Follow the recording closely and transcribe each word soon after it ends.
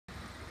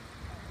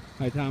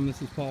Hi Tom,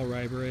 this is Paul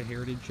Reiber at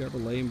Heritage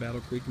Chevrolet in Battle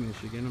Creek,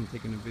 Michigan. I'm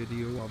taking a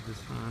video of this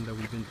Honda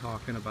we've been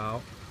talking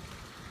about.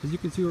 As you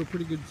can see, we're a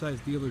pretty good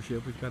sized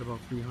dealership. We've got about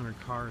 300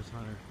 cars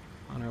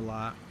on our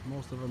lot.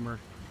 Most of them are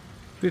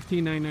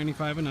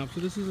 $15,995 and up. So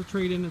this is a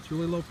trade-in. It's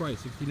really low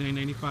price,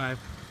 $69.95.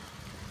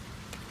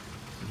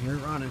 And here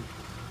running.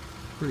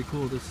 Pretty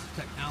cool, this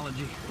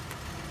technology.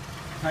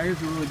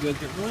 Tires are really good.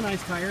 They're really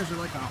nice tires. They're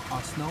like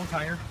a snow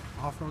tire,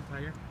 off-road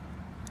tire.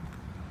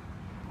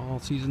 All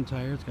season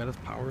tire. It's got a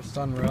power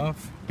sunroof.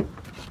 You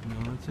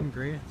know, it's in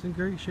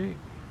great shape,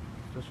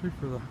 especially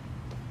for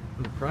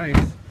the price.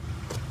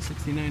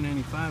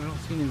 $69.95. I don't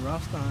see any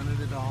rust on it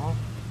at all.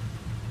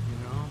 You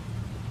know,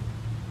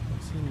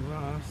 don't see any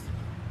rust.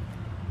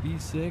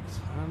 V6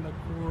 Honda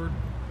Accord.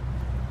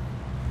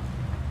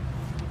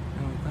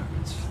 You know,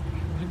 it's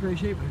in great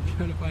shape. I'm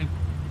trying to find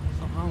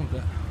something wrong with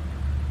that.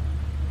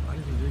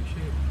 Body's in great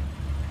shape.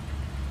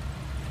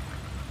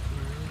 It's in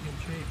really good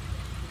shape.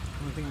 The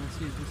only thing I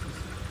see is this is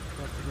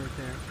busted right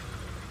there.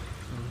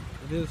 So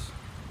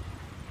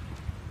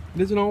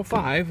it is an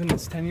 05 and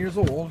it's 10 years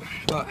old,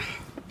 but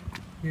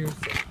here's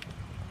the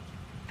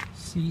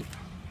seat.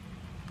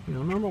 You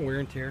know, normal wear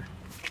and tear.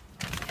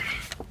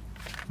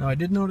 Now I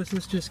did notice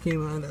this just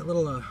came on, that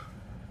little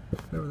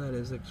whatever that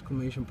is,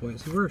 exclamation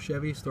point. See, we're a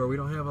Chevy store. We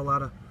don't have a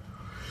lot of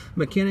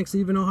mechanics that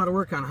even know how to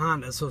work on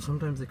Honda, so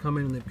sometimes they come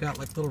in and they've got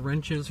like little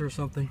wrenches or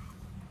something.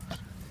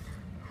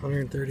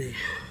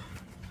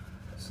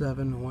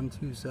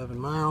 127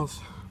 miles.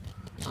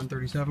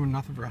 137,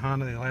 nothing for a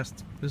Honda. They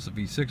last, this is a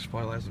V6,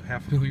 probably lasted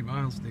 500,000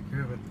 miles to take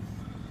care of it.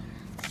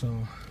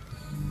 So,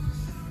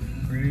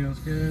 radio's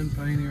good,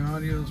 Pioneer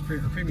Audio's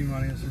premium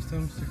audio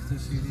system,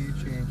 6-disc CD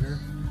changer,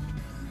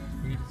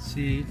 heated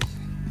seats,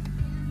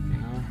 you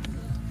know,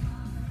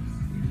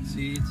 heated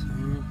seats.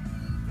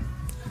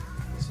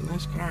 It's a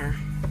nice car.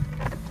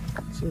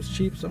 Seems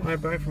cheap, something I'd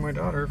buy for my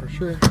daughter for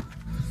sure.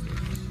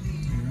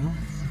 You know,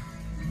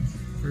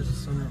 there's the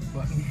sunroof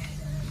button.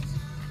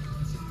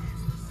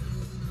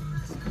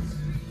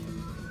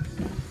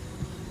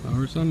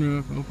 Power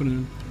sunroof,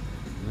 opening.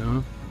 You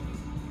know,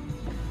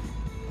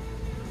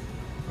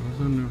 power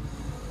sunroof.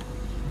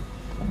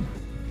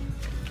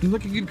 Seems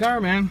like a good car,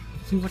 man.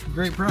 Seems like a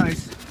great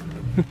price.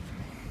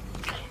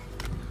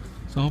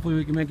 So hopefully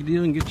we can make a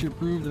deal and get you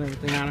approved and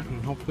everything on it,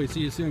 and hopefully see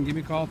you soon. Give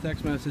me a call,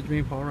 text message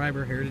me, Paul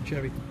Reiber, Heritage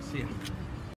Chevy. See ya.